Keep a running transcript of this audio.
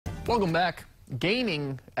Welcome back.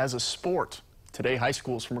 Gaming as a sport. Today, high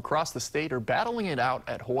schools from across the state are battling it out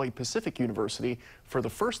at Hawaii Pacific University for the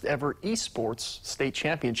first ever esports state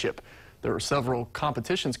championship. There are several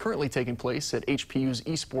competitions currently taking place at HPU's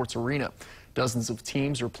esports arena. Dozens of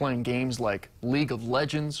teams are playing games like League of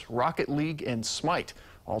Legends, Rocket League, and Smite,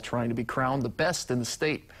 all trying to be crowned the best in the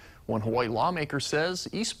state. One Hawaii lawmaker says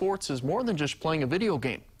esports is more than just playing a video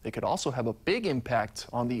game. It could also have a big impact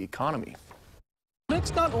on the economy.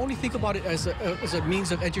 Let's not only think about it as a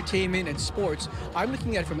means of entertainment and sports. I'm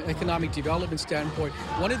looking at it from an economic development standpoint.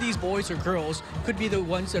 One of these boys or girls could be the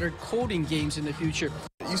ones that are coding games in the future.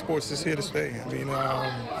 Esports is here to stay. I mean,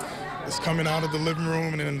 it's coming out of the living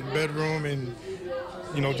room and in the bedroom. And,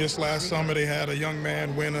 you know, just last summer they had a young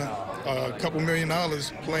man win a couple $1 million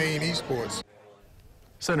playing esports.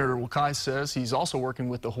 Senator Wakai says he's also working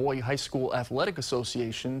with the Hawaii High School Athletic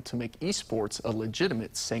Association to make esports a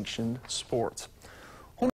legitimate sanctioned sport.